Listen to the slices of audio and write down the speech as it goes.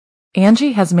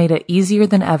Angie has made it easier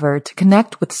than ever to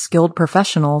connect with skilled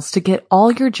professionals to get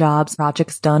all your jobs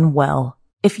projects done well.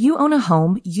 If you own a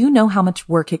home, you know how much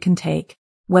work it can take,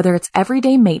 whether it's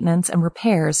everyday maintenance and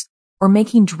repairs or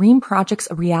making dream projects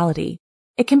a reality.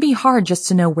 It can be hard just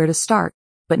to know where to start,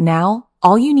 but now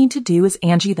all you need to do is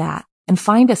Angie that and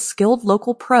find a skilled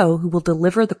local pro who will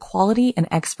deliver the quality and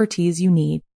expertise you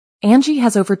need. Angie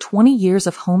has over 20 years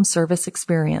of home service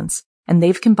experience, and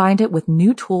they've combined it with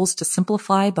new tools to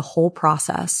simplify the whole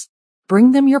process.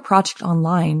 Bring them your project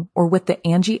online or with the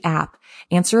Angie app,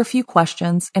 answer a few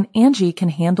questions, and Angie can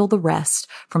handle the rest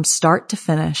from start to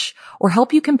finish, or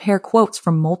help you compare quotes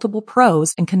from multiple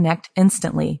pros and connect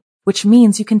instantly, which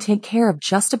means you can take care of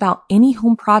just about any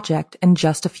home project in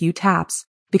just a few taps.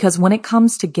 Because when it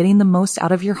comes to getting the most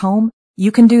out of your home,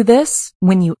 you can do this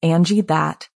when you Angie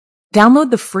that.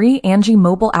 Download the free Angie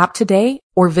mobile app today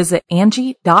or visit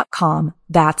Angie.com.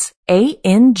 That's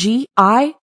ANGI.com.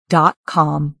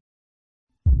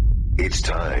 It's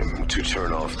time to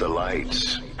turn off the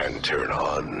lights and turn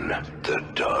on the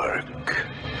dark.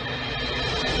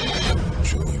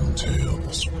 Chilling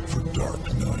tales for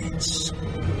dark nights.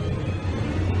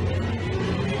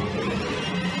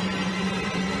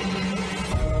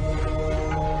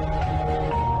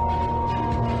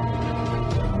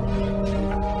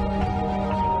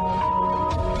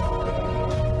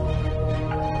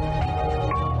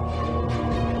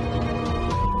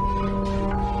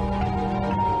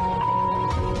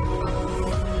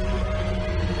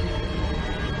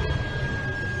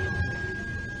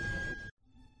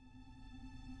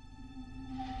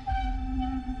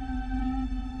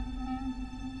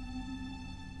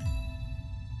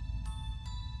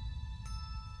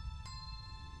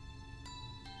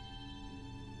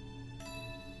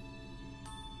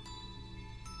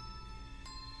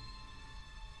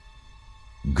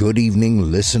 Good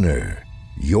evening, listener.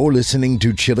 You're listening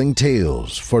to Chilling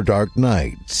Tales for Dark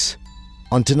Nights.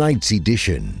 On tonight's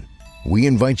edition, we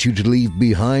invite you to leave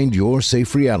behind your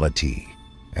safe reality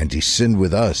and descend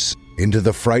with us into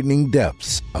the frightening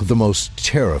depths of the most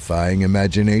terrifying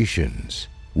imaginations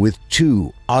with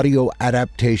two audio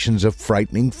adaptations of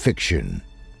frightening fiction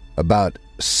about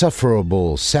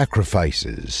sufferable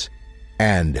sacrifices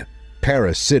and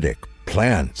parasitic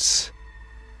plants.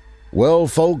 Well,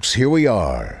 folks, here we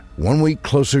are, 1 week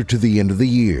closer to the end of the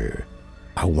year.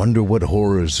 I wonder what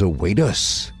horrors await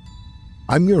us.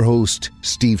 I'm your host,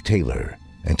 Steve Taylor,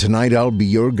 and tonight I'll be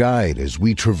your guide as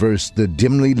we traverse the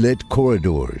dimly lit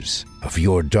corridors of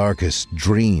your darkest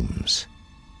dreams.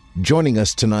 Joining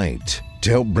us tonight to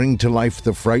help bring to life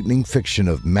the frightening fiction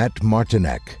of Matt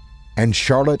Martinek and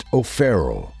Charlotte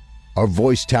O'Farrell are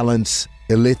voice talents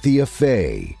Alethea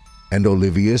Faye and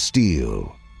Olivia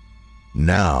Steele.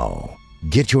 Now,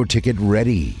 get your ticket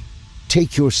ready,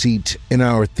 take your seat in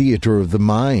our theater of the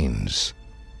minds,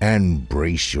 and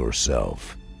brace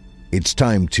yourself. It's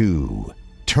time to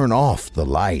turn off the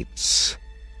lights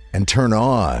and turn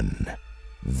on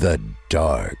the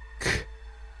dark.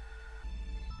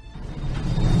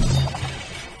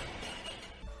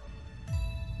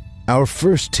 Our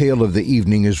first tale of the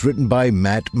evening is written by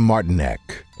Matt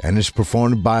Martinek and is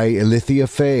performed by Alethea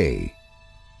Faye.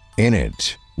 In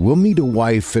it, we'll meet a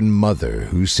wife and mother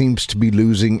who seems to be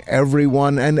losing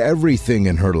everyone and everything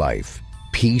in her life,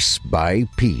 piece by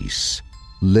piece,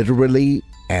 literally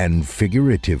and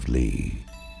figuratively.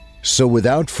 So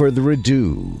without further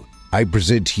ado, I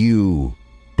present to you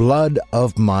Blood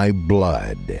of My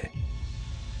Blood.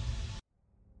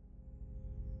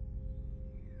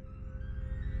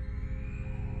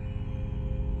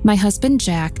 My husband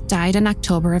Jack died in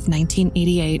October of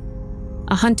 1988,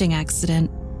 a hunting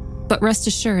accident. But rest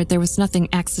assured, there was nothing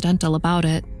accidental about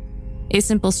it. A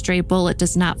simple stray bullet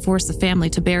does not force a family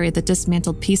to bury the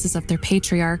dismantled pieces of their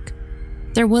patriarch.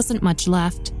 There wasn't much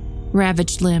left.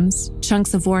 Ravaged limbs,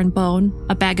 chunks of worn bone,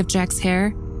 a bag of Jack's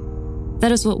hair.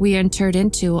 That is what we interred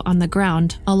into on the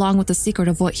ground, along with the secret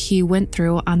of what he went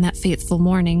through on that fateful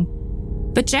morning.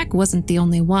 But Jack wasn't the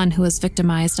only one who was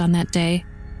victimized on that day.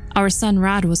 Our son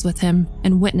Rod was with him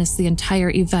and witnessed the entire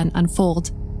event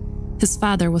unfold. His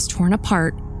father was torn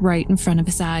apart right in front of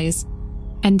his eyes,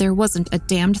 and there wasn't a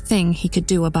damned thing he could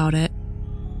do about it.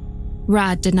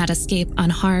 Rod did not escape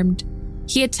unharmed.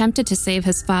 He attempted to save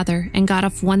his father and got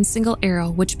off one single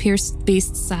arrow which pierced the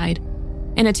beast's side.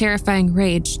 In a terrifying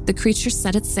rage, the creature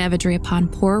set its savagery upon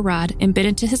poor Rod and bit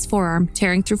into his forearm,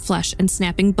 tearing through flesh and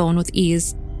snapping bone with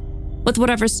ease. With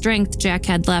whatever strength Jack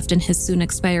had left in his soon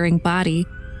expiring body,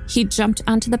 he jumped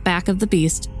onto the back of the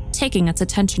beast, taking its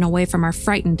attention away from our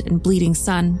frightened and bleeding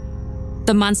son.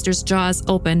 The monster's jaws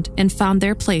opened and found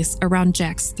their place around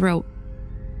Jack's throat.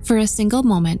 For a single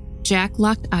moment, Jack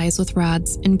locked eyes with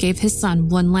Rod's and gave his son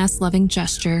one last loving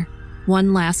gesture,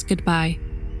 one last goodbye.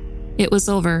 It was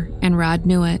over, and Rod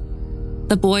knew it.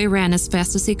 The boy ran as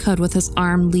fast as he could with his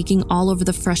arm leaking all over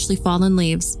the freshly fallen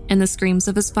leaves and the screams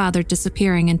of his father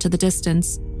disappearing into the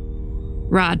distance.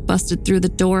 Rod busted through the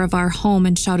door of our home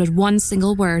and shouted one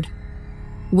single word: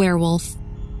 werewolf.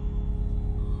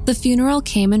 The funeral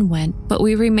came and went, but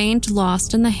we remained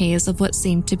lost in the haze of what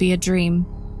seemed to be a dream.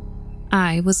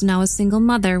 I was now a single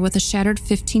mother with a shattered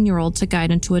 15-year-old to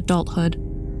guide into adulthood.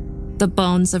 The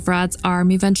bones of Rod's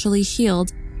arm eventually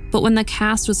healed, but when the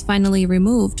cast was finally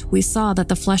removed, we saw that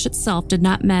the flesh itself did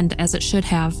not mend as it should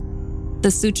have.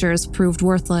 The sutures proved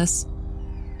worthless.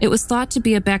 It was thought to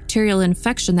be a bacterial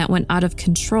infection that went out of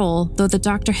control, though the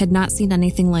doctor had not seen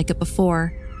anything like it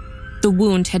before. The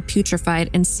wound had putrefied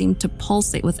and seemed to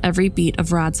pulsate with every beat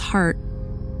of Rod's heart.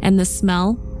 And the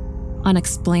smell?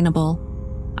 Unexplainable.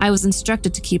 I was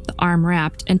instructed to keep the arm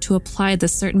wrapped and to apply the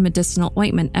certain medicinal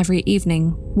ointment every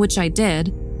evening, which I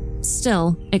did.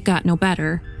 Still, it got no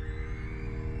better.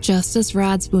 Just as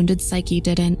Rod's wounded psyche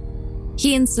didn't.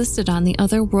 He insisted on the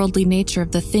otherworldly nature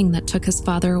of the thing that took his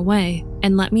father away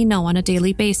and let me know on a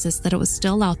daily basis that it was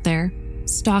still out there,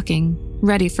 stalking,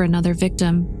 ready for another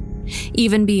victim.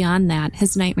 Even beyond that,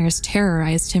 his nightmares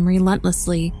terrorized him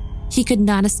relentlessly. He could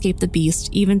not escape the beast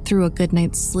even through a good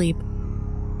night's sleep.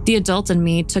 The adult in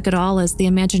me took it all as the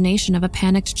imagination of a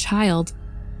panicked child.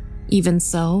 Even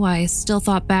so, I still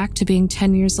thought back to being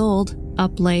 10 years old,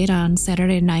 up late on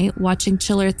Saturday night watching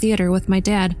Chiller Theater with my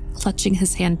dad, clutching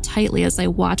his hand tightly as I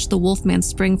watched the wolfman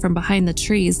spring from behind the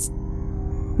trees.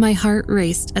 My heart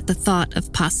raced at the thought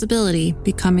of possibility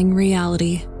becoming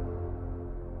reality.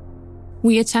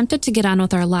 We attempted to get on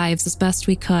with our lives as best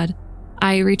we could.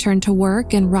 I returned to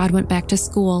work and Rod went back to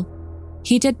school.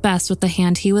 He did best with the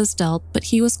hand he was dealt, but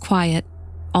he was quiet,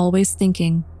 always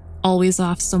thinking, always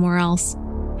off somewhere else.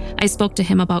 I spoke to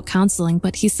him about counseling,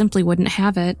 but he simply wouldn't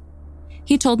have it.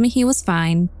 He told me he was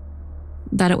fine,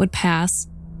 that it would pass.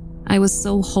 I was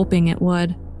so hoping it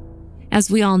would. As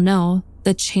we all know,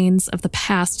 the chains of the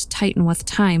past tighten with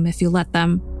time if you let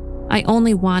them. I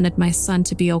only wanted my son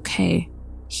to be okay.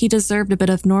 He deserved a bit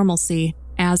of normalcy,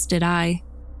 as did I.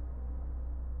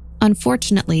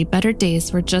 Unfortunately, better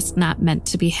days were just not meant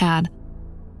to be had.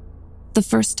 The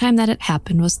first time that it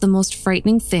happened was the most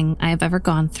frightening thing I have ever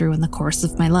gone through in the course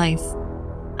of my life.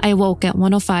 I woke at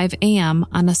 1:05 a.m.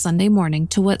 on a Sunday morning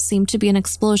to what seemed to be an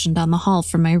explosion down the hall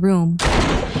from my room.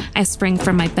 I sprang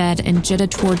from my bed and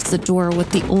jetted towards the door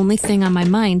with the only thing on my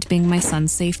mind being my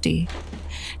son's safety.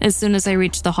 As soon as I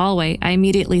reached the hallway, I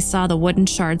immediately saw the wooden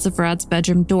shards of Rod's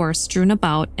bedroom door strewn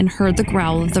about and heard the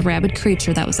growl of the rabid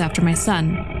creature that was after my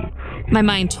son. My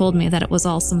mind told me that it was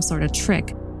all some sort of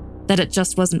trick, that it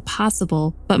just wasn't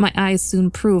possible, but my eyes soon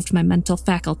proved my mental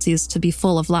faculties to be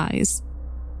full of lies.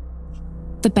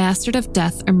 The bastard of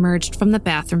death emerged from the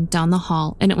bathroom down the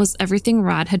hall, and it was everything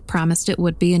Rod had promised it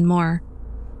would be and more.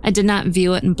 I did not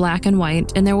view it in black and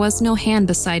white, and there was no hand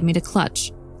beside me to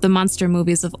clutch. The monster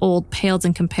movies of old paled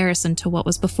in comparison to what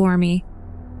was before me.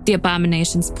 The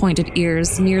abomination's pointed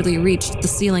ears nearly reached the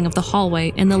ceiling of the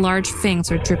hallway, and the large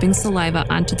fangs were dripping saliva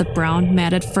onto the brown,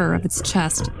 matted fur of its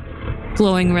chest.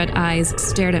 Glowing red eyes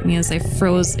stared at me as I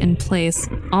froze in place,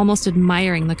 almost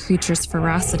admiring the creature's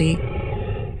ferocity.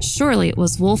 Surely it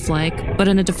was wolf-like, but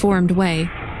in a deformed way.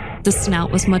 The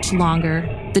snout was much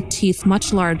longer, the teeth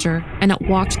much larger, and it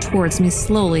walked towards me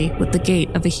slowly with the gait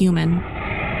of a human.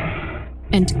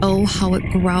 And oh, how it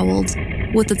growled,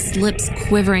 with its lips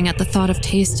quivering at the thought of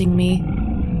tasting me.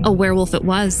 A werewolf it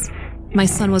was. My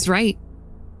son was right.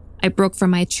 I broke from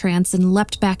my trance and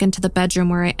leapt back into the bedroom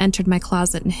where I entered my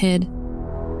closet and hid.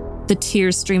 The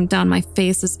tears streamed down my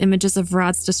face as images of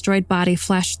Rod's destroyed body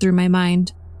flashed through my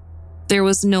mind. There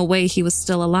was no way he was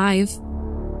still alive.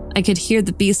 I could hear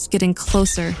the beast getting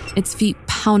closer, its feet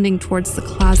pounding towards the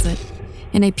closet,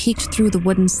 and I peeked through the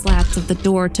wooden slats of the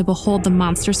door to behold the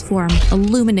monster's form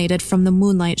illuminated from the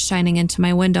moonlight shining into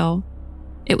my window.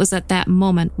 It was at that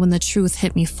moment when the truth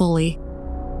hit me fully.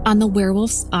 On the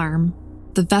werewolf's arm,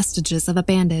 the vestiges of a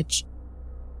bandage.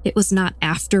 It was not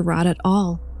after Rod at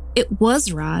all. It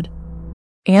was Rod.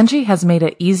 Angie has made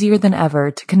it easier than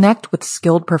ever to connect with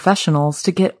skilled professionals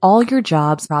to get all your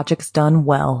jobs projects done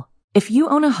well. If you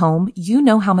own a home, you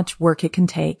know how much work it can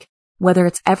take, whether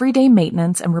it's everyday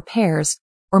maintenance and repairs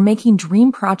or making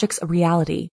dream projects a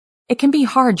reality. It can be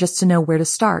hard just to know where to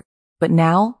start, but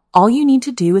now all you need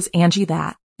to do is Angie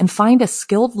that and find a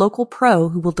skilled local pro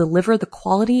who will deliver the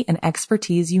quality and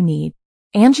expertise you need.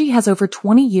 Angie has over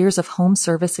 20 years of home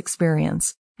service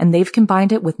experience, and they've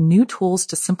combined it with new tools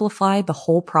to simplify the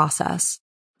whole process.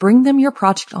 Bring them your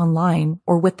project online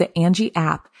or with the Angie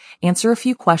app, answer a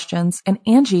few questions, and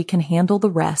Angie can handle the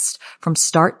rest from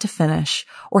start to finish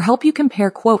or help you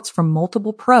compare quotes from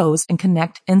multiple pros and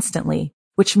connect instantly,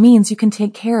 which means you can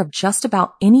take care of just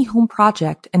about any home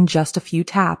project in just a few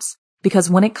taps. Because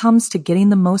when it comes to getting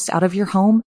the most out of your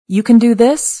home, you can do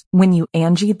this when you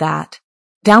Angie that.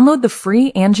 Download the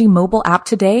free Angie mobile app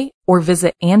today or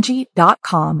visit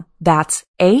Angie.com. That's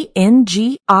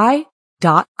ANGI.com.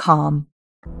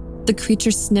 The creature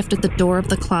sniffed at the door of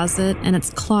the closet and its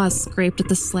claws scraped at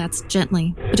the slats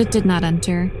gently, but it did not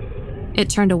enter. It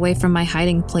turned away from my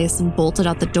hiding place and bolted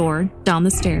out the door, down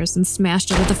the stairs, and smashed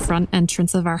into the front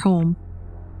entrance of our home.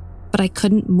 But I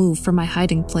couldn't move from my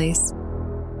hiding place.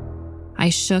 I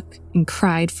shook and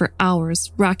cried for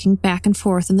hours, rocking back and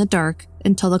forth in the dark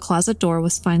until the closet door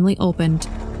was finally opened.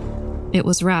 It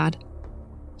was Rod.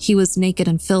 He was naked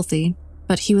and filthy,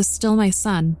 but he was still my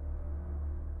son.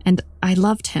 And I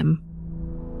loved him.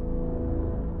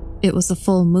 It was a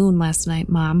full moon last night,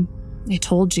 Mom. I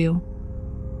told you.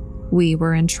 We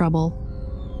were in trouble.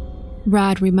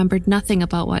 Rod remembered nothing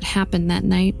about what happened that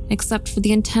night except for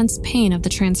the intense pain of the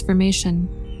transformation.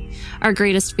 Our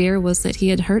greatest fear was that he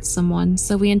had hurt someone,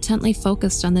 so we intently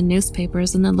focused on the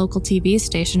newspapers and the local TV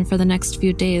station for the next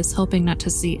few days, hoping not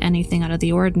to see anything out of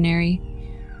the ordinary.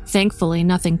 Thankfully,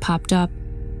 nothing popped up.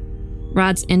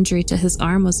 Rod's injury to his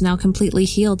arm was now completely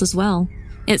healed as well.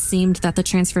 It seemed that the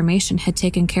transformation had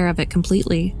taken care of it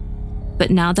completely.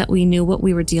 But now that we knew what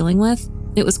we were dealing with,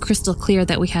 it was crystal clear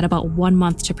that we had about 1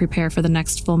 month to prepare for the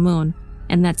next full moon,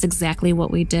 and that's exactly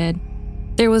what we did.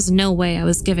 There was no way I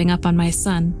was giving up on my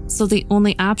son, so the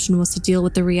only option was to deal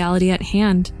with the reality at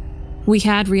hand. We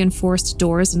had reinforced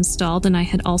doors installed, and I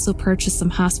had also purchased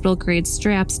some hospital-grade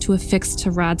straps to affix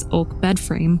to Rod's oak bed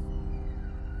frame.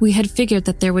 We had figured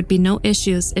that there would be no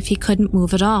issues if he couldn't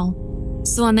move at all.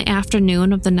 So on the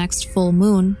afternoon of the next full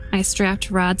moon, I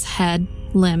strapped Rod's head,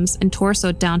 limbs, and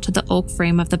torso down to the oak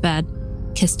frame of the bed,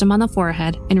 kissed him on the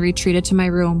forehead, and retreated to my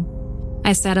room.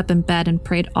 I sat up in bed and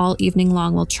prayed all evening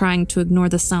long while trying to ignore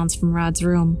the sounds from Rod's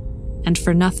room. And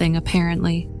for nothing,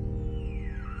 apparently.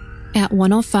 At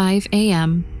 1:05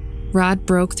 a.m., Rod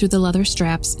broke through the leather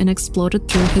straps and exploded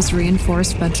through his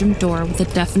reinforced bedroom door with a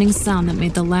deafening sound that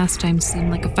made the last time seem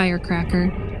like a firecracker.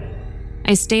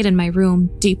 I stayed in my room,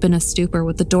 deep in a stupor,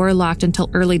 with the door locked until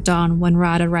early dawn when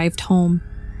Rod arrived home.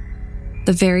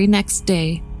 The very next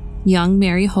day, young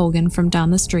Mary Hogan from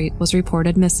down the street was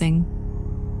reported missing.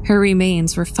 Her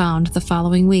remains were found the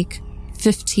following week,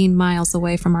 15 miles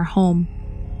away from our home.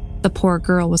 The poor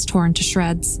girl was torn to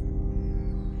shreds.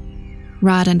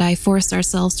 Rod and I forced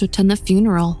ourselves to attend the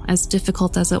funeral, as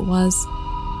difficult as it was.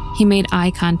 He made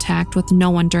eye contact with no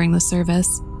one during the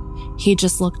service. He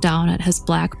just looked down at his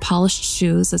black, polished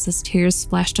shoes as his tears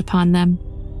splashed upon them.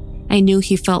 I knew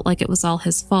he felt like it was all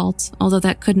his fault, although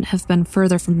that couldn't have been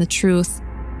further from the truth.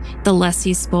 The less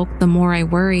he spoke, the more I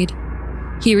worried.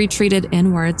 He retreated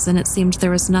inwards, and it seemed there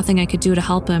was nothing I could do to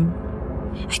help him.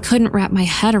 I couldn't wrap my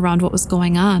head around what was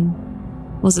going on.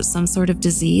 Was it some sort of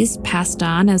disease passed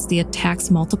on as the attacks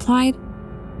multiplied?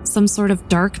 Some sort of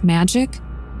dark magic?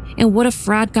 And what if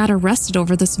Rod got arrested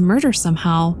over this murder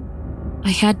somehow?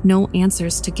 I had no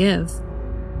answers to give.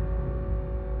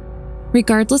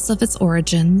 Regardless of its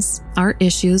origins, our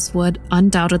issues would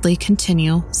undoubtedly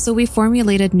continue, so we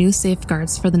formulated new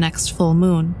safeguards for the next full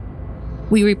moon.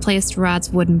 We replaced Rod's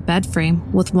wooden bed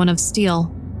frame with one of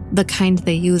steel, the kind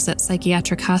they use at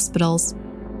psychiatric hospitals.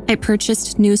 I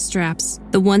purchased new straps,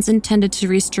 the ones intended to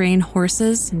restrain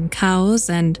horses and cows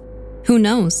and, who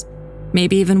knows,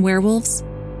 maybe even werewolves.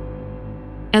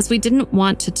 As we didn't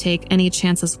want to take any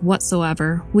chances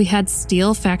whatsoever, we had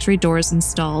steel factory doors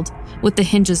installed, with the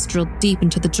hinges drilled deep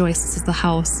into the joists of the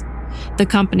house. The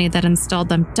company that installed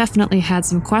them definitely had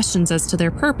some questions as to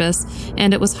their purpose,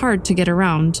 and it was hard to get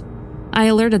around. I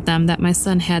alerted them that my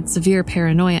son had severe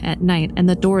paranoia at night, and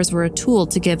the doors were a tool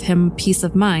to give him peace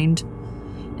of mind.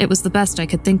 It was the best I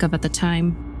could think of at the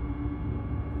time.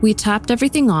 We topped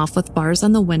everything off with bars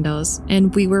on the windows,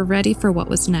 and we were ready for what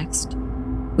was next.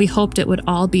 We hoped it would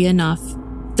all be enough.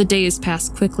 The days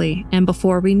passed quickly, and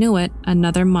before we knew it,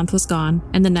 another month was gone,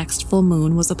 and the next full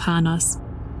moon was upon us.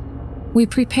 We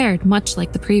prepared much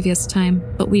like the previous time,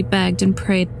 but we begged and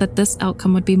prayed that this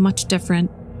outcome would be much different.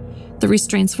 The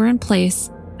restraints were in place,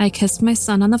 I kissed my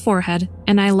son on the forehead,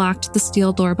 and I locked the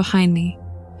steel door behind me.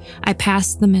 I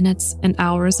passed the minutes and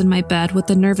hours in my bed with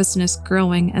the nervousness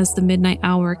growing as the midnight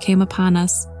hour came upon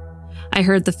us. I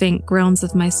heard the faint groans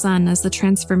of my son as the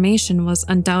transformation was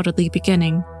undoubtedly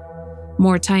beginning.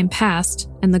 More time passed,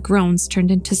 and the groans turned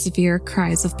into severe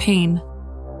cries of pain.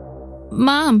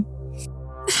 "Mom,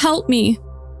 help me."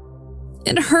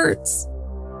 It hurts.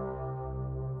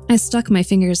 I stuck my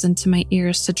fingers into my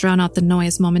ears to drown out the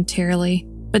noise momentarily,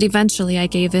 but eventually I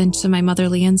gave in to my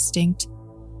motherly instinct.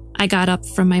 I got up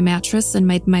from my mattress and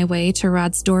made my way to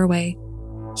Rod's doorway.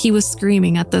 He was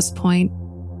screaming at this point.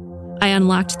 I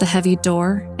unlocked the heavy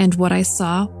door, and what I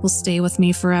saw will stay with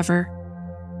me forever.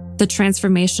 The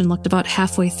transformation looked about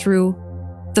halfway through.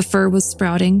 The fur was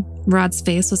sprouting, Rod's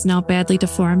face was now badly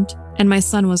deformed, and my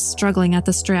son was struggling at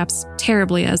the straps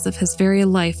terribly as if his very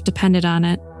life depended on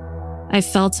it. I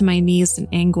fell to my knees in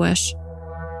anguish.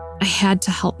 I had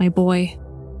to help my boy.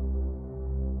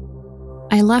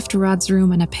 I left Rod's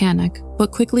room in a panic,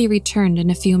 but quickly returned in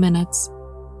a few minutes.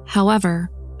 However,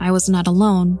 I was not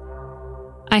alone.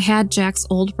 I had Jack's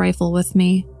old rifle with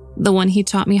me, the one he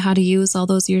taught me how to use all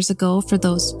those years ago for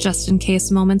those just-in-case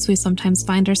moments we sometimes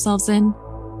find ourselves in.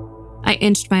 I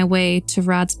inched my way to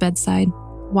Rod's bedside,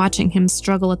 watching him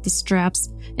struggle at the straps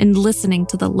and listening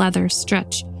to the leather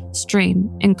stretch,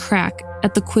 strain, and crack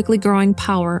at the quickly growing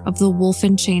power of the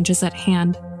wolfen changes at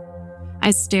hand.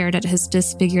 I stared at his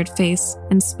disfigured face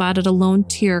and spotted a lone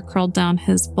tear curl down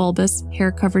his bulbous,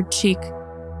 hair-covered cheek.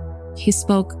 He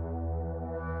spoke.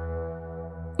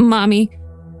 "Mommy,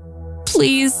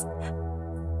 please,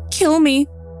 kill me."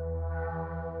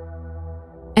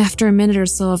 After a minute or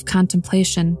so of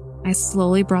contemplation, I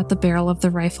slowly brought the barrel of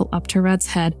the rifle up to Rod's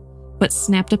head, but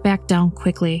snapped it back down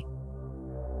quickly.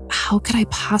 How could I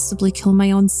possibly kill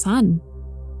my own son?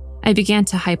 I began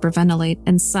to hyperventilate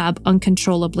and sob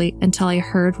uncontrollably until I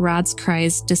heard Rod's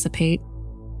cries dissipate.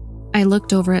 I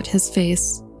looked over at his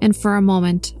face, and for a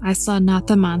moment I saw not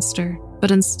the monster,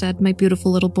 but instead my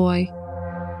beautiful little boy.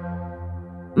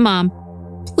 "Mom,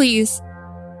 please.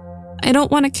 I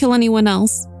don't want to kill anyone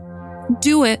else.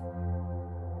 Do it."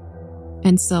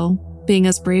 And so, being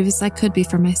as brave as I could be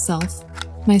for myself,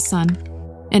 my son,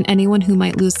 and anyone who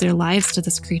might lose their lives to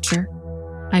this creature,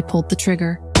 I pulled the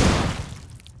trigger.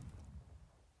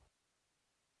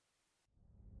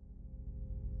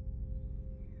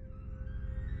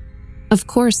 Of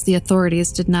course, the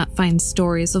authorities did not find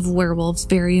stories of werewolves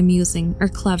very amusing or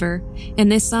clever,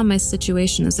 and they saw my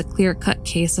situation as a clear-cut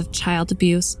case of child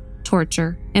abuse,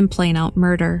 torture, and plain-out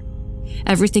murder.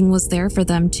 Everything was there for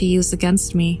them to use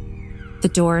against me. The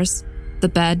doors, the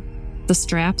bed, the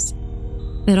straps.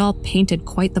 It all painted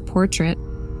quite the portrait.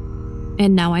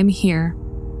 And now I'm here,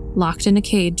 locked in a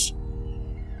cage.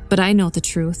 But I know the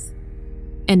truth.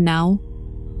 And now,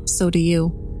 so do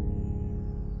you.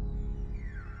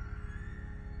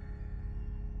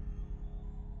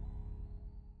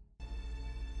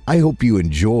 I hope you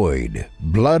enjoyed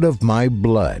Blood of My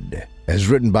Blood, as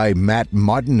written by Matt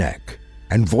Martinek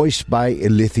and voiced by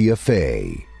Alethea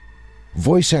Faye.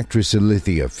 Voice actress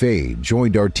Alethea Faye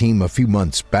joined our team a few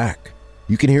months back.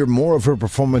 You can hear more of her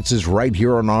performances right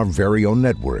here on our very own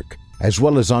network, as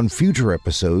well as on future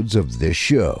episodes of this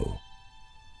show.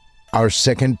 Our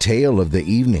second tale of the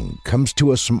evening comes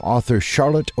to us from author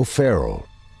Charlotte O'Farrell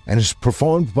and is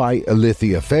performed by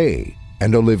Alethea Faye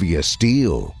and Olivia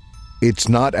Steele. It's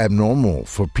not abnormal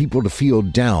for people to feel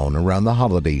down around the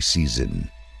holiday season.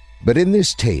 But in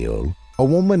this tale, a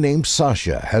woman named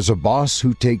Sasha has a boss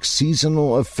who takes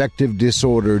seasonal affective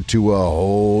disorder to a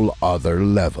whole other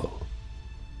level.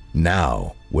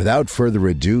 Now, without further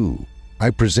ado,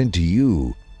 I present to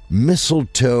you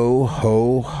Mistletoe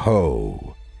Ho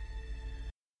Ho.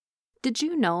 Did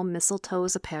you know mistletoe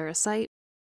is a parasite?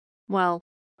 Well,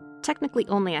 technically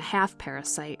only a half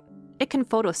parasite. It can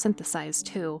photosynthesize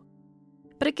too.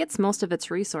 But it gets most of its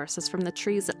resources from the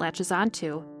trees it latches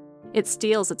onto. It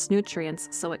steals its nutrients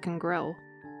so it can grow.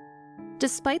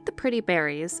 Despite the pretty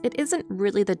berries, it isn't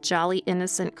really the jolly,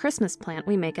 innocent Christmas plant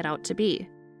we make it out to be.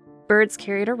 Birds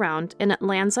carry it around and it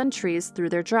lands on trees through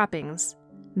their droppings.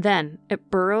 Then it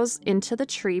burrows into the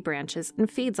tree branches and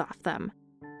feeds off them.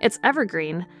 It's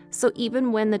evergreen, so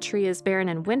even when the tree is barren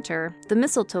in winter, the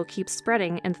mistletoe keeps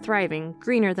spreading and thriving,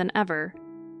 greener than ever.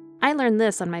 I learned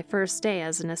this on my first day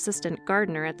as an assistant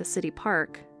gardener at the city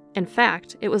park. In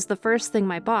fact, it was the first thing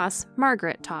my boss,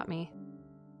 Margaret, taught me.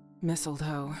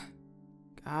 Mistletoe.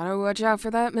 Gotta watch out for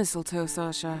that mistletoe,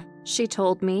 Sasha. She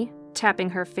told me,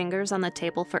 tapping her fingers on the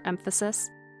table for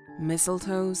emphasis.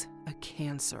 Mistletoe's a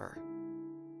cancer.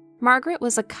 Margaret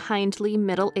was a kindly,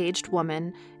 middle-aged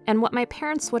woman, and what my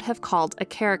parents would have called a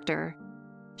character.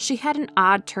 She had an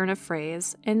odd turn of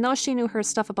phrase, and though she knew her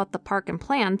stuff about the park and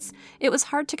plants, it was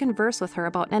hard to converse with her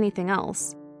about anything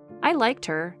else. I liked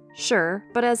her, sure,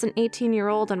 but as an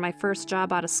 18-year-old and my first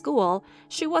job out of school,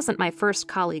 she wasn't my first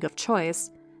colleague of choice.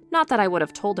 Not that I would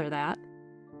have told her that.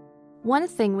 One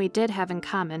thing we did have in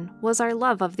common was our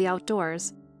love of the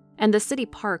outdoors, and the city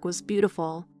park was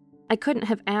beautiful. I couldn't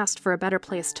have asked for a better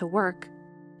place to work,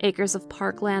 Acres of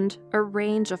parkland, a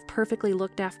range of perfectly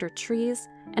looked after trees,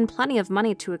 and plenty of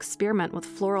money to experiment with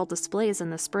floral displays in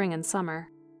the spring and summer.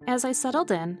 As I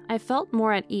settled in, I felt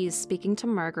more at ease speaking to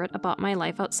Margaret about my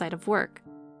life outside of work.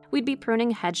 We'd be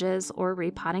pruning hedges or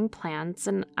repotting plants,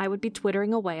 and I would be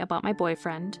twittering away about my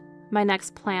boyfriend, my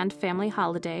next planned family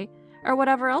holiday, or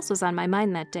whatever else was on my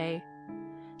mind that day.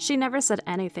 She never said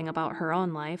anything about her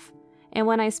own life, and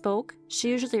when I spoke, she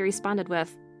usually responded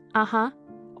with, "Uh-huh,"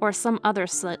 or some other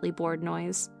slightly bored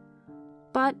noise.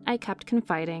 But I kept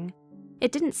confiding.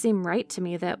 It didn't seem right to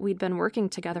me that we'd been working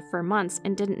together for months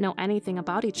and didn't know anything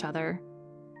about each other.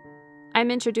 "I'm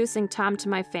introducing Tom to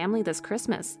my family this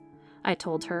Christmas," I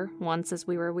told her once as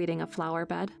we were weeding a flower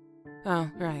bed. Oh,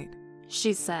 right.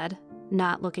 She said,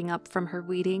 not looking up from her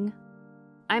weeding.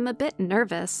 "I'm a bit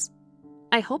nervous.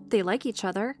 I hope they like each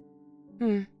other."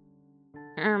 Do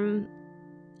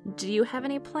you have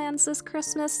any plans this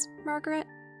Christmas, Margaret?"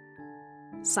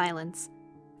 Silence.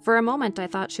 For a moment I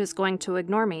thought she was going to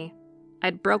ignore me.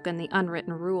 I'd broken the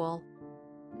unwritten rule.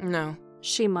 No.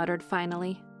 She muttered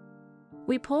finally.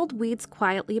 We pulled weeds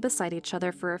quietly beside each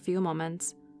other for a few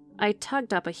moments. I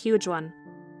tugged up a huge one.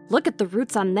 "Look at the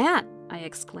roots on that!" I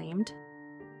exclaimed.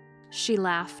 She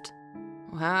laughed.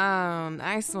 Wow,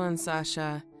 nice one,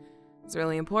 Sasha. It's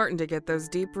really important to get those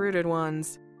deep-rooted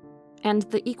ones. And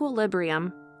the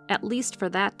equilibrium, at least for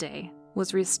that day,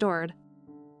 was restored.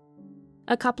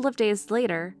 A couple of days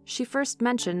later, she first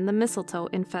mentioned the mistletoe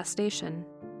infestation.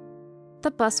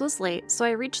 The bus was late, so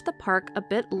I reached the park a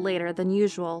bit later than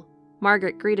usual.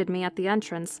 Margaret greeted me at the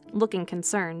entrance, looking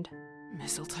concerned.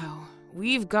 Mistletoe.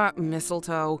 We've got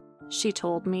mistletoe, she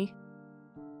told me.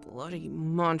 Bloody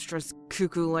monstrous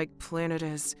cuckoo-like plant it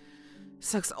is.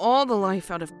 Sucks all the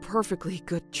life out of perfectly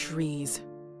good trees.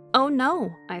 "Oh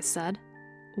no," I said.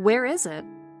 "Where is it?"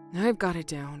 I've got it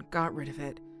down, got rid of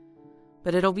it.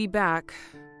 But it'll be back.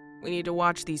 We need to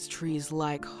watch these trees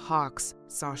like hawks,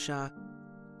 Sasha.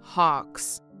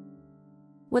 Hawks.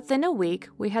 Within a week,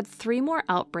 we had 3 more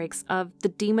outbreaks of the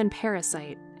demon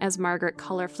parasite, as Margaret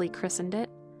colorfully christened it.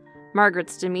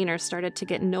 Margaret's demeanor started to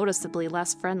get noticeably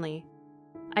less friendly.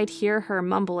 I'd hear her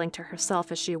mumbling to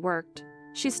herself as she worked.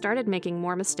 She started making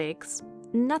more mistakes.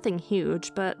 Nothing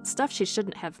huge, but stuff she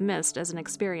shouldn't have missed as an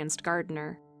experienced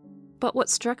gardener. But what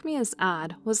struck me as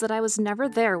odd was that I was never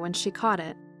there when she caught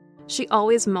it. She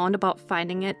always moaned about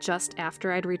finding it just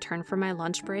after I'd returned from my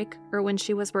lunch break, or when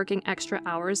she was working extra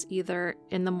hours either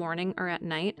in the morning or at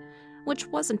night, which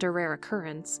wasn't a rare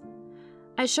occurrence.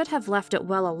 I should have left it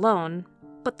well alone,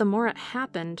 but the more it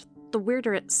happened, the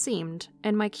weirder it seemed,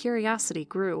 and my curiosity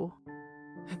grew.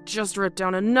 I've just ripped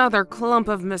down another clump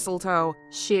of mistletoe,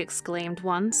 she exclaimed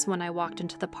once when I walked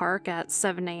into the park at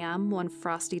 7 a.m. one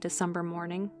frosty December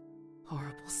morning.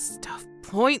 Horrible stuff.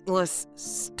 Pointless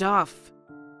stuff.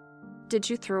 Did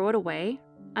you throw it away?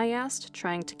 I asked,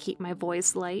 trying to keep my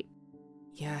voice light.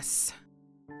 Yes.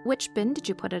 Which bin did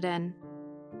you put it in?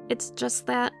 It's just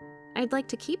that I'd like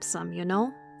to keep some, you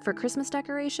know, for Christmas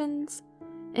decorations.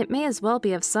 It may as well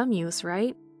be of some use,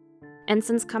 right? And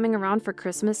since coming around for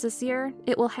Christmas this year,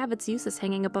 it will have its uses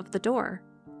hanging above the door.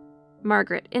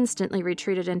 Margaret instantly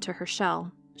retreated into her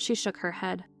shell. She shook her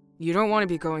head. You don't want to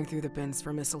be going through the bins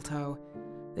for mistletoe.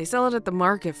 They sell it at the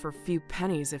market for a few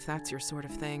pennies if that's your sort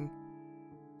of thing.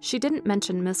 She didn't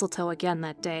mention mistletoe again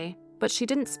that day, but she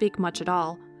didn't speak much at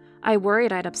all. I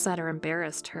worried I'd upset or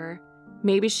embarrassed her.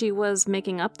 Maybe she was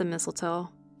making up the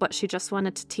mistletoe, but she just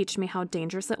wanted to teach me how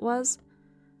dangerous it was.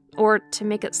 Or to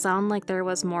make it sound like there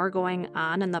was more going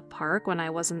on in the park when I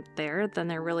wasn't there than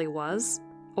there really was.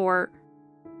 Or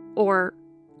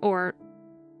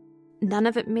none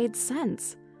of it made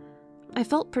sense. I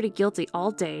felt pretty guilty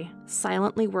all day,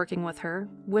 silently working with her,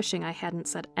 wishing I hadn't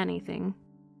said anything.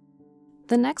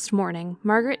 The next morning,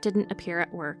 Margaret didn't appear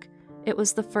at work. It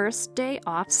was the first day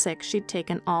off sick she'd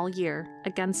taken all year,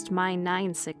 against my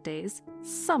 9 sick days,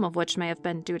 some of which may have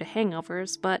been due to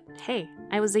hangovers, but hey,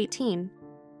 I was 18.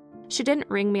 She didn't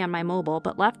ring me on my mobile,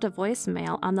 but left a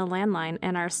voicemail on the landline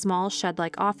in our small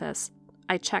shed-like office.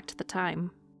 I checked the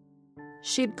time.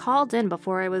 She'd called in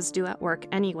before I was due at work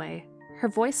anyway. Her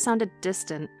voice sounded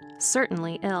distant,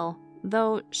 certainly ill,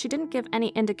 though she didn't give any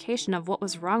indication of what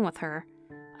was wrong with her.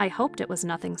 I hoped it was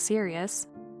nothing serious.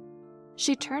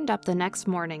 She turned up the next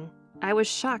morning. I was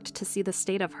shocked to see the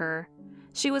state of her.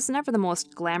 She was never the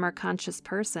most glamour-conscious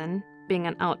person. Being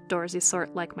an outdoorsy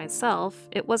sort like myself,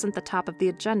 it wasn't the top of the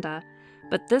agenda,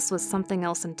 but this was something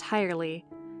else entirely.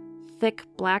 Thick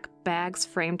black bags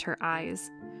framed her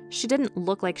eyes. She didn't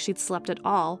look like she'd slept at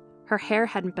all. Her hair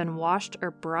hadn't been washed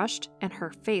or brushed, and her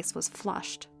face was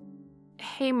flushed.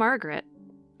 "Hey, Margaret,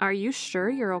 are you sure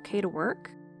you're okay to work?"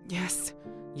 Yes,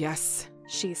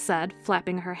 she said,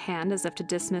 flapping her hand as if to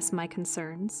dismiss my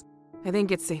concerns. I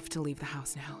think it's safe to leave the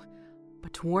house now.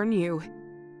 But to warn you,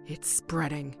 it's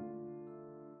spreading.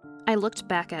 I looked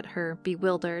back at her,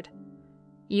 bewildered.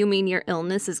 You mean your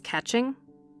illness is catching?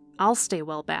 I'll stay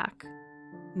well back.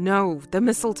 No, the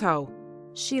mistletoe.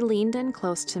 She leaned in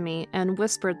close to me and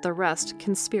whispered the rest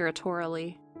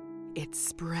conspiratorially. It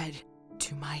spread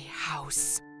to my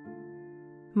house.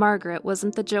 Margaret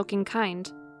wasn't the joking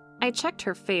kind. I checked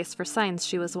her face for signs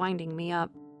she was winding me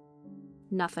up.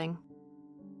 Nothing.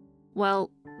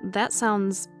 Well, that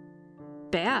sounds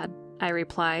bad, I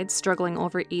replied, struggling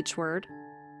over each word.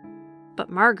 But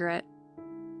Margaret,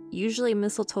 usually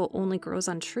mistletoe only grows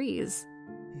on trees.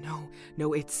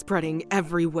 No, it's spreading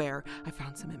everywhere. I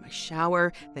found some in my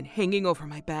shower, then hanging over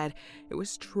my bed. It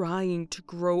was trying to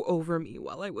grow over me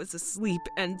while I was asleep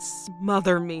and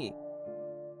smother me.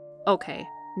 Okay,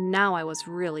 now I was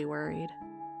really worried.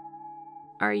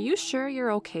 Are you sure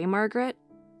you're okay, Margaret?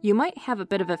 You might have a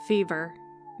bit of a fever.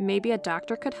 Maybe a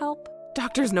doctor could help?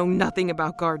 Doctors know nothing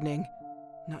about gardening.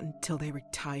 Not until they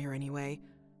retire, anyway.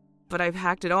 But I've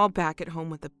hacked it all back at home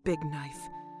with a big knife.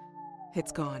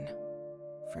 It's gone.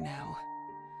 For now.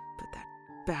 But that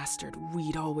bastard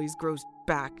weed always grows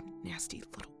back. Nasty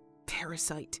little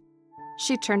parasite.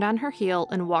 She turned on her heel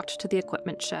and walked to the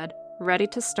equipment shed, ready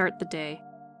to start the day.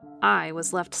 I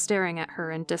was left staring at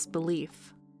her in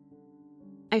disbelief.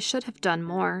 I should have done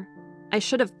more. I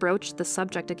should have broached the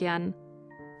subject again.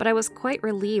 But I was quite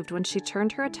relieved when she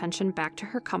turned her attention back to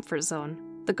her comfort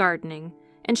zone, the gardening,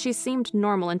 and she seemed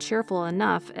normal and cheerful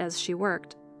enough as she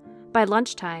worked. By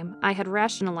lunchtime, I had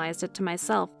rationalized it to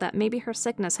myself that maybe her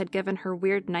sickness had given her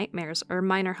weird nightmares or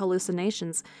minor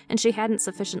hallucinations, and she hadn't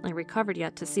sufficiently recovered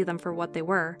yet to see them for what they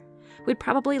were. We'd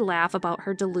probably laugh about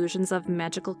her delusions of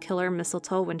magical killer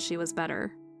mistletoe when she was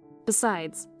better.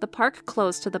 Besides, the park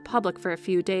closed to the public for a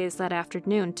few days that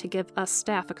afternoon to give us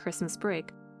staff a Christmas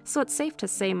break, so it's safe to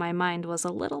say my mind was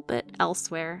a little bit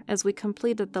elsewhere as we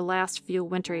completed the last few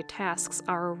wintry tasks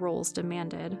our roles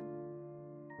demanded.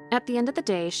 At the end of the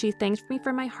day, she thanked me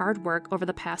for my hard work over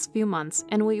the past few months,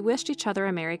 and we wished each other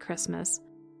a Merry Christmas.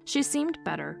 She seemed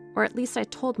better, or at least I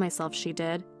told myself she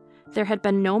did. There had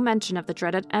been no mention of the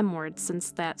dreaded M-word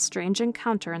since that strange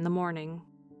encounter in the morning.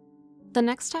 The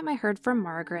next time I heard from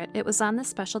Margaret, it was on the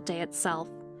special day itself.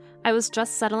 I was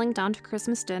just settling down to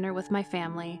Christmas dinner with my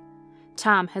family.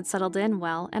 Tom had settled in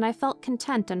well, and I felt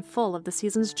content and full of the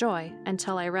season's joy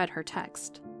until I read her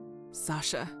text.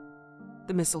 Sasha,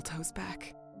 the mistletoe's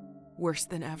back. Worse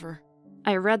than ever.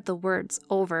 I read the words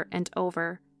over and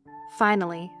over.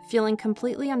 Finally, feeling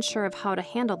completely unsure of how to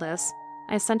handle this,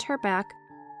 I sent her back,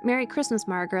 Merry Christmas,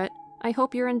 Margaret. I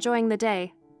hope you're enjoying the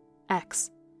day.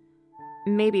 X.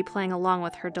 Maybe playing along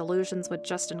with her delusions would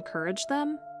just encourage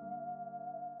them?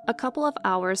 A couple of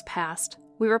hours passed.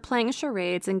 We were playing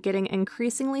charades and getting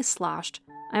increasingly sloshed.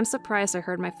 I'm surprised I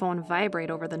heard my phone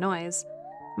vibrate over the noise.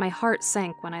 My heart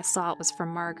sank when I saw it was from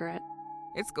Margaret.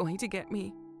 It's going to get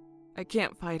me. I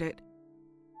can't fight it.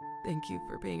 Thank you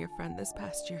for being a friend this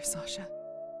past year, Sasha.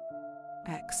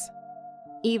 X.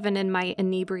 Even in my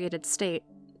inebriated state,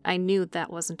 I knew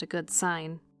that wasn't a good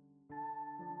sign.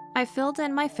 I filled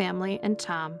in my family and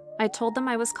Tom. I told them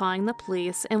I was calling the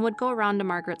police and would go around to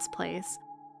Margaret's place.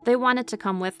 They wanted to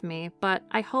come with me, but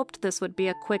I hoped this would be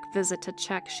a quick visit to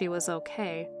check she was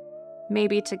okay.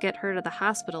 Maybe to get her to the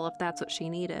hospital if that's what she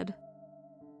needed.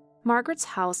 Margaret's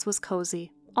house was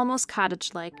cozy, almost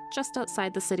cottage-like, just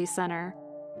outside the city center.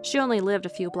 She only lived a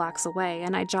few blocks away,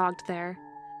 and I jogged there.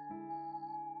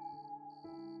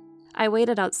 I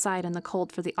waited outside in the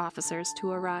cold for the officers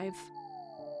to arrive.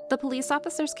 The police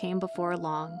officers came before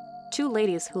long, 2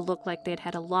 ladies who looked like they'd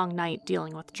had a long night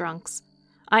dealing with drunks.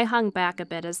 I hung back a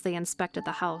bit as they inspected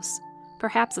the house.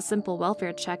 Perhaps a simple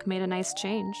welfare check made a nice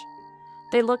change.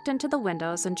 They looked into the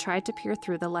windows and tried to peer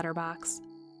through the letterbox.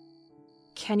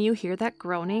 "Can you hear that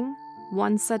groaning?"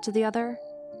 one said to the other.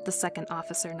 The second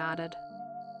officer nodded.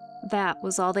 That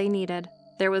was all they needed.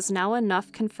 There was now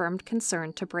enough confirmed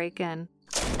concern to break in.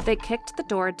 They kicked the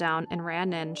door down and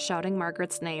ran in, shouting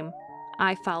Margaret's name.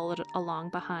 I followed along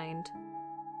behind.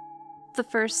 The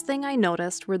first thing I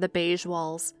noticed were the beige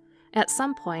walls. At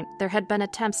some point, there had been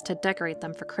attempts to decorate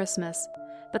them for Christmas,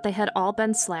 but they had all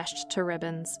been slashed to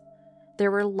ribbons.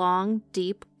 There were long,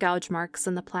 deep gouge marks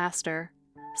in the plaster.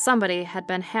 Somebody had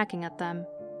been hacking at them.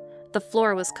 The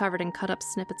floor was covered in cut-up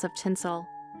snippets of tinsel.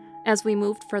 As we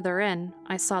moved further in,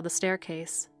 I saw the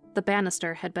staircase. The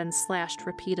banister had been slashed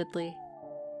repeatedly.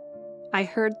 I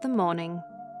heard the moaning,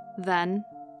 then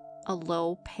a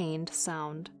low, pained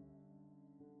sound.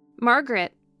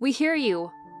 "Margaret, we hear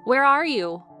you! Where are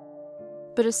you?"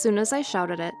 But as soon as I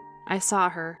shouted it, I saw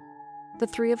her. The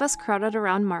three of us crowded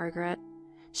around Margaret.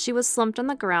 She was slumped on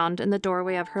the ground in the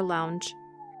doorway of her lounge.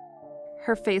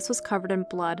 Her face was covered in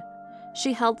blood.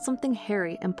 She held something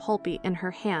hairy and pulpy in her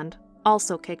hand,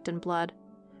 also caked in blood.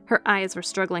 Her eyes were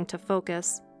struggling to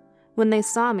focus. When they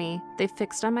saw me, they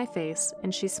fixed on my face,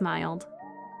 and she smiled.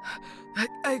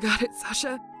 I got it,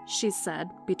 Sasha, she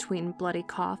said between bloody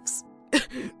coughs.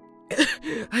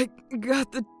 I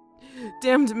got the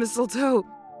damned mistletoe.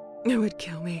 It would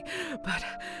kill me, but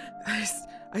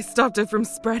I stopped it from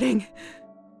spreading.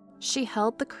 She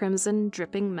held the crimson,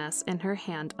 dripping mess in her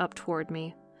hand up toward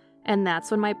me, and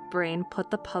that's when my brain put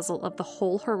the puzzle of the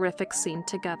whole horrific scene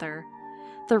together.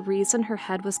 The reason her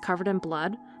head was covered in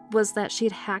blood was that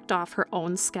she'd hacked off her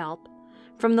own scalp.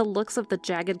 From the looks of the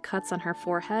jagged cuts on her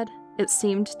forehead, it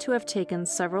seemed to have taken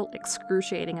several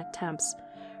excruciating attempts.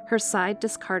 Her side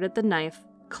discarded the knife,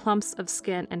 clumps of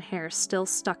skin and hair still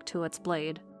stuck to its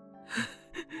blade.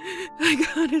 I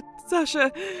got it,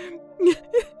 Sasha.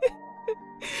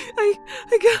 I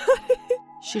got it,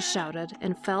 she shouted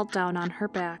and fell down on her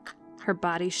back, her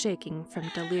body shaking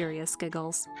from delirious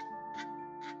giggles.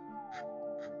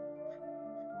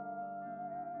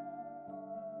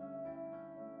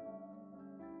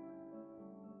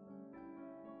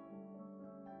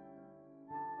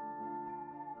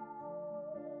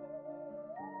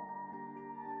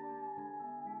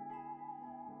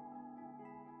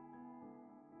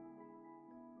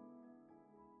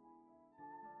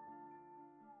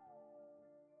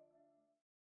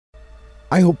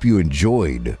 I hope you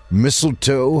enjoyed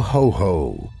Mistletoe Ho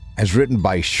Ho, as written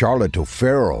by Charlotte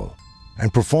O'Farrell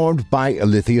and performed by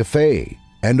Alithia Faye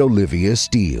and Olivia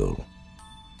Steele.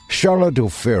 Charlotte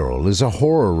O'Farrell is a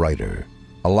horror writer,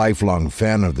 a lifelong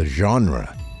fan of the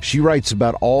genre. She writes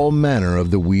about all manner of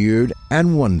the weird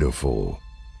and wonderful.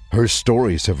 Her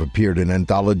stories have appeared in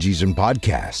anthologies and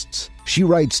podcasts. She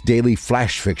writes daily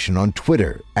flash fiction on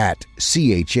Twitter at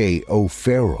CHA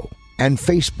O'Farrell and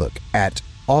Facebook at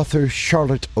author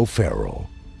Charlotte O'Farrell.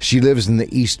 She lives in the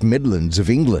East Midlands of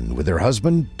England with her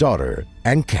husband, daughter,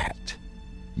 and cat.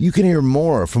 You can hear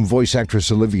more from voice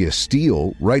actress Olivia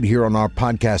Steele right here on our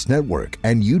podcast network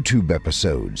and YouTube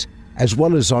episodes, as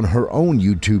well as on her own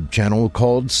YouTube channel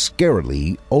called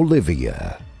Scarily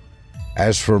Olivia.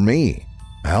 As for me,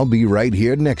 I'll be right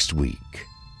here next week.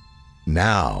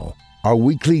 Now, our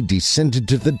weekly Descent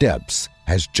into the Depths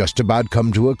has just about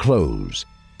come to a close.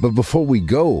 But before we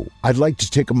go, I'd like to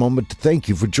take a moment to thank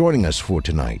you for joining us for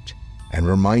tonight and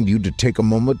remind you to take a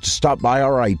moment to stop by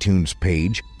our iTunes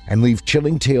page and leave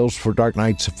Chilling Tales for Dark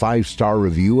Nights a 5-star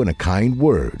review and a kind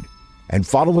word. And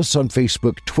follow us on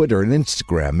Facebook, Twitter, and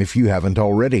Instagram if you haven't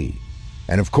already.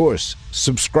 And of course,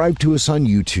 subscribe to us on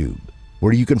YouTube,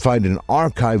 where you can find an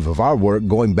archive of our work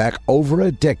going back over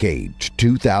a decade to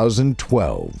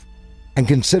 2012. And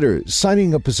consider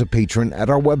signing up as a patron at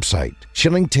our website,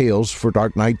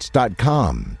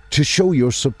 chillingtalesfordarknights.com, to show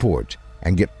your support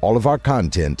and get all of our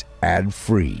content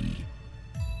ad-free.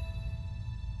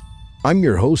 I'm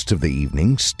your host of the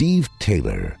evening, Steve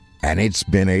Taylor, and it's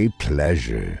been a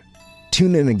pleasure.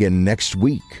 Tune in again next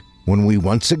week when we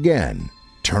once again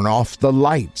turn off the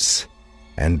lights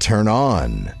and turn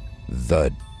on the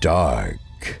dark.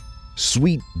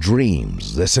 Sweet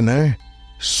dreams, listener.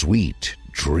 Sweet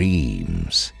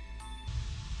dreams.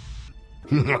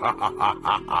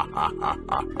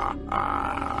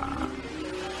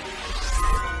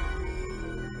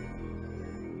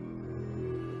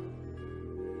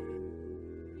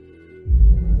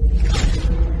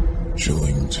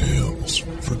 Chilling Tales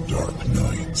for Dark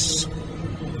Nights.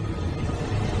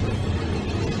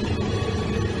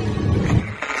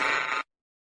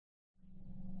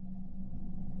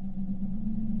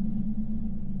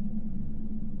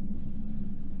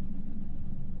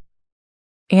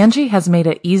 Angie has made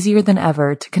it easier than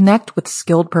ever to connect with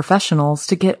skilled professionals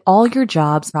to get all your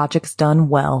jobs projects done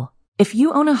well. If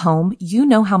you own a home, you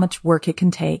know how much work it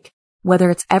can take, whether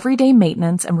it's everyday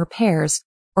maintenance and repairs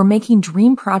or making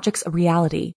dream projects a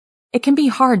reality. It can be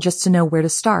hard just to know where to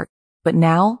start, but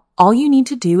now all you need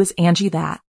to do is Angie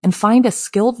that and find a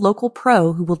skilled local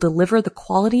pro who will deliver the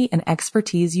quality and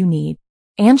expertise you need.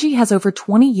 Angie has over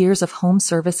 20 years of home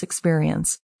service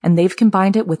experience, and they've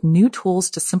combined it with new tools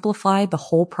to simplify the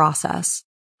whole process.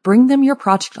 Bring them your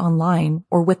project online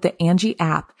or with the Angie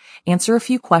app, answer a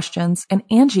few questions, and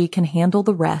Angie can handle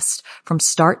the rest from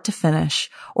start to finish,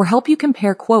 or help you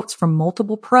compare quotes from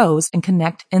multiple pros and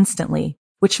connect instantly,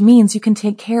 which means you can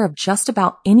take care of just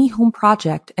about any home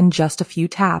project in just a few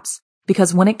taps.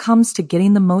 Because when it comes to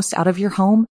getting the most out of your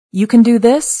home, you can do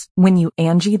this when you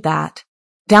Angie that.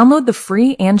 Download the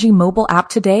free Angie mobile app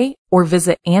today or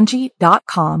visit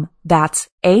Angie.com. That's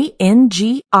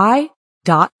ANGI.com.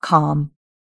 Inc.com.